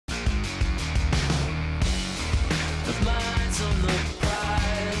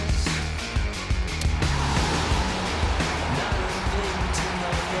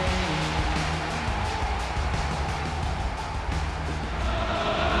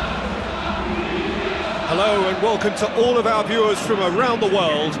Hello and welcome to all of our viewers from around the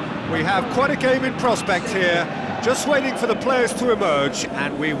world. We have quite a game in prospect here, just waiting for the players to emerge,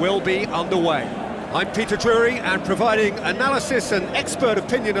 and we will be underway. I'm Peter Drury, and providing analysis and expert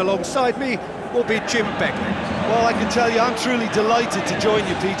opinion alongside me will be Jim Beckley. Well, I can tell you I'm truly delighted to join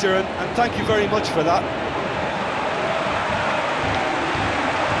you, Peter, and thank you very much for that.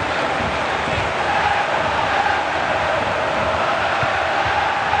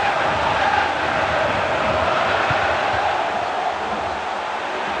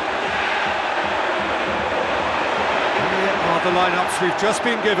 The lineups we've just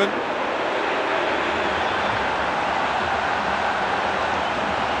been given.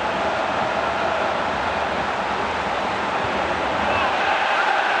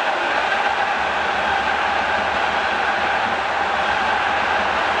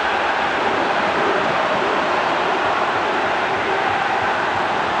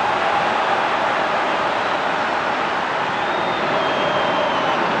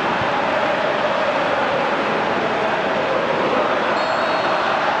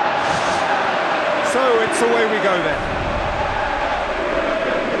 So away we go then.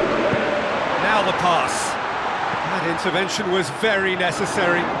 Now the pass. That intervention was very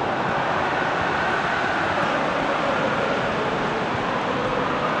necessary.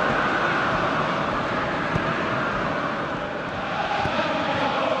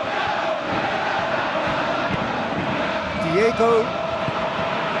 Diego.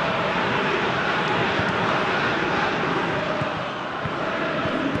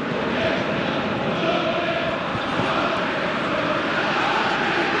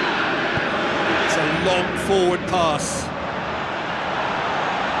 Long forward pass.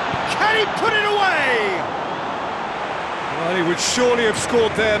 Can he put it away? Well, he would surely have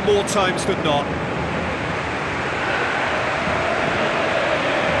scored there more times than not.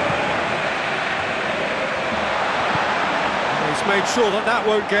 He's made sure that that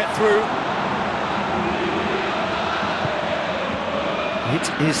won't get through.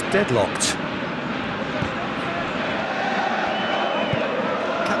 It is deadlocked.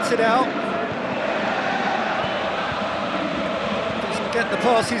 Cuts it out. Get the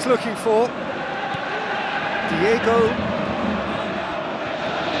pass he's looking for. Diego.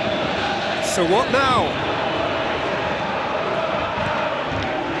 So what now?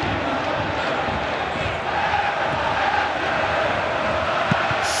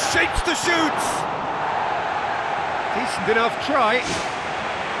 Shapes the shoots. Decent enough try.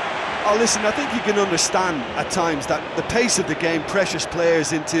 Oh, listen, I think you can understand at times that the pace of the game pressures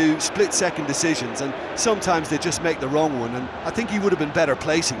players into split-second decisions, and sometimes they just make the wrong one, and I think he would have been better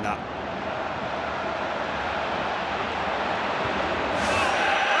placing that.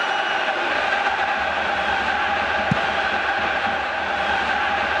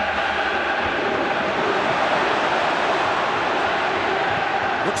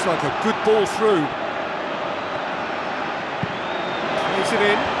 Looks like a good ball through. Plays it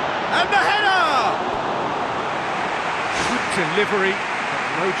in. And the header! Good delivery, but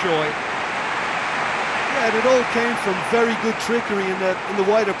no joy. Yeah, and it all came from very good trickery in the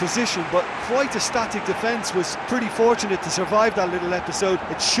wider position, but quite a static defence. Was pretty fortunate to survive that little episode.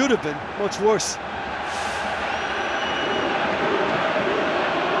 It should have been much worse.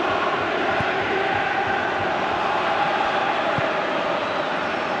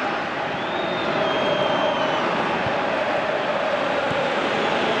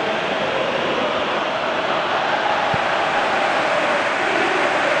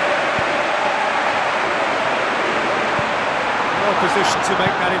 Position to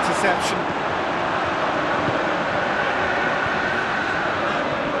make that interception.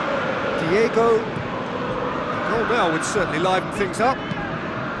 Diego. Goal now would certainly liven things up.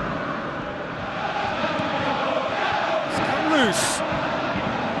 He's come loose.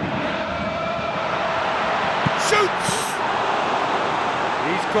 Shoots!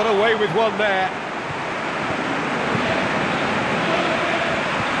 He's got away with one there.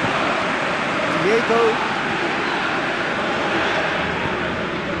 Diego.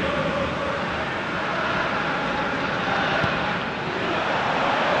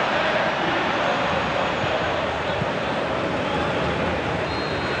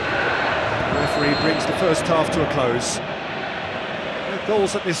 Brings the first half to a close. No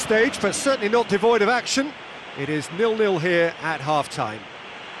goals at this stage, but certainly not devoid of action. It is 0-0 here at half-time.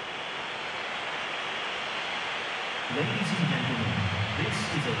 Ladies and gentlemen, this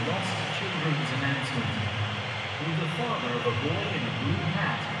is a lost children's announcement. Will the father of a boy in a blue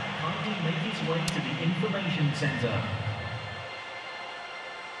hat kindly make his way to the information centre?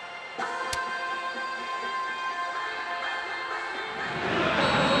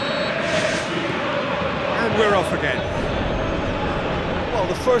 we're off again. Well,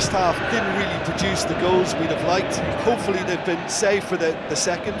 the first half didn't really produce the goals we'd have liked. Hopefully they've been saved for the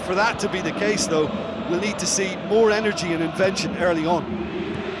second. For that to be the case, though, we'll need to see more energy and invention early on.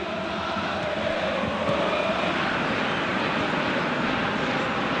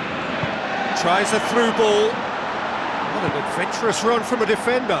 Tries a through ball. What an adventurous run from a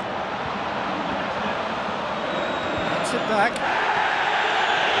defender. Gets it back.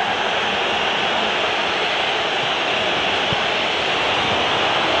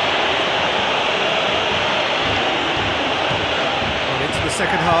 On into the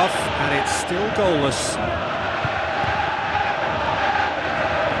second half, and it's still goalless.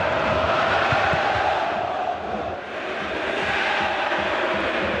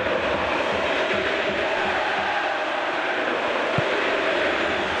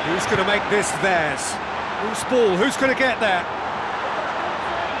 Who's going to make this theirs? Who's ball? Who's going to get there?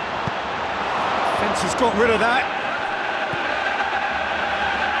 Fence has got rid of that.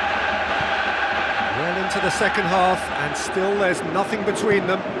 Well into the second half, and still there's nothing between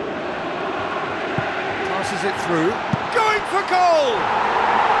them. Passes it through. Going for goal!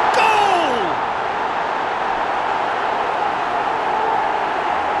 Goal!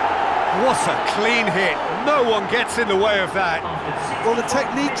 What a clean hit. No one gets in the way of that. Well, the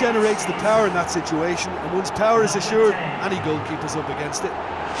technique generates the power in that situation, and once power is assured, any goalkeeper's up against it.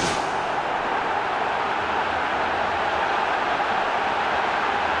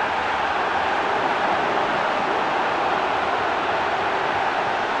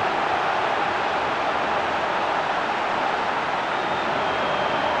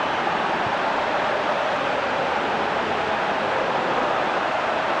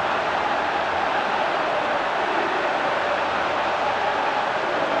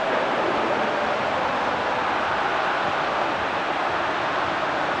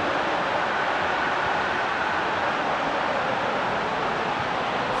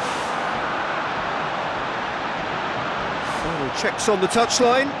 Checks on the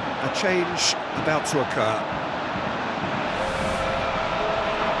touchline, a change about to occur.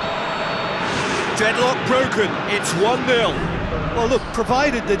 Deadlock broken, it's 1-0. Well, look,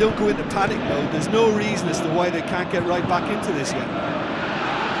 provided they don't go into panic mode, there's no reason as to why they can't get right back into this yet.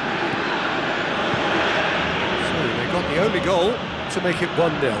 So they got the only goal to make it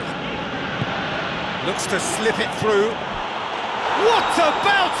 1-0. Looks to slip it through. What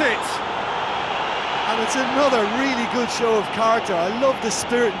about it? And it's another really good show of character. I love the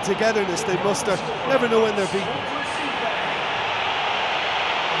spirit and togetherness they muster. Never know when they're beaten.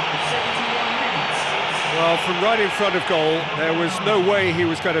 Well, from right in front of goal, there was no way he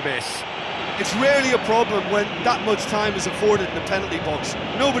was going to miss. It's rarely a problem when that much time is afforded in the penalty box.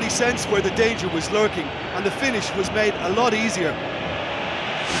 Nobody sensed where the danger was lurking, and the finish was made a lot easier.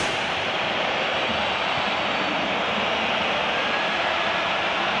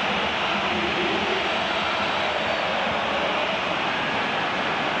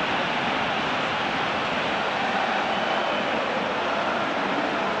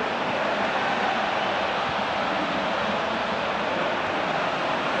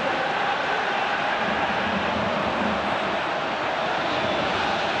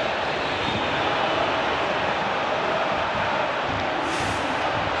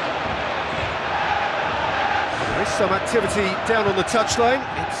 Some activity down on the touchline.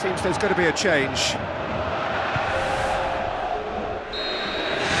 It seems there's going to be a change.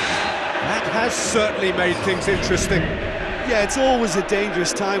 That has certainly made things interesting. Yeah, it's always a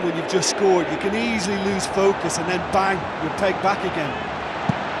dangerous time when you've just scored. You can easily lose focus and then bang, you're pegged back again.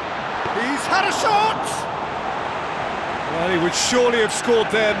 He's had a shot! Well, he would surely have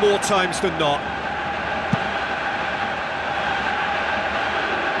scored there more times than not.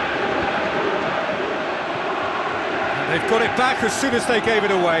 They've got it back as soon as they gave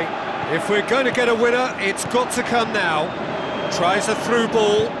it away. If we're going to get a winner, it's got to come now. Tries a through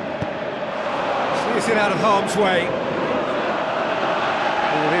ball. Sees it out of harm's way.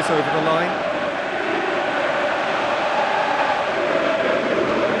 Ball is over the line.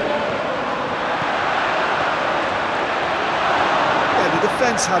 Yeah, the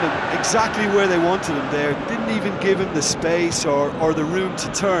defence had him exactly where they wanted him there. Didn't even give him the space or the room to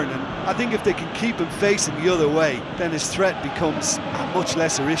turn. And I think if they can keep him facing the other way, then his threat becomes a much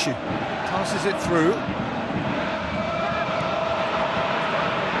lesser issue. Passes it through.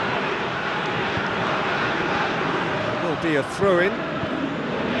 There will be a throw-in.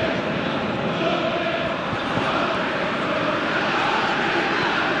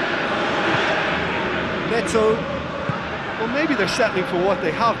 Neto. Well, maybe they're settling for what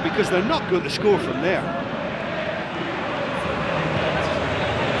they have because they're not going to score from there.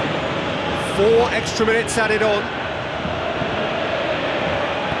 4 extra minutes added on.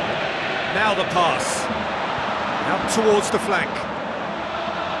 Now the pass. Out towards the flank.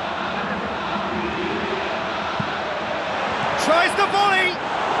 Tries the volley!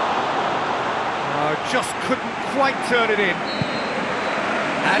 Oh, just couldn't quite turn it in.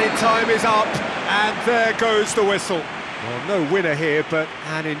 Added time is up, and there goes the whistle. Well, no winner here, but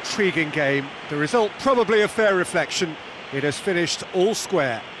an intriguing game. The result probably a fair reflection. It has finished all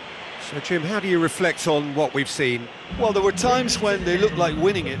square. So, Jim, how do you reflect on what we've seen? Well, there were times when they looked like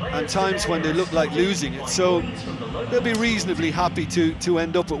winning it and times when they looked like losing it, so they'll be reasonably happy to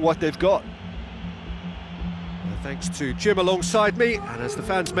end up with what they've got. Well, thanks to Jim alongside me, and as the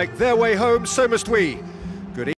fans make their way home, so must we.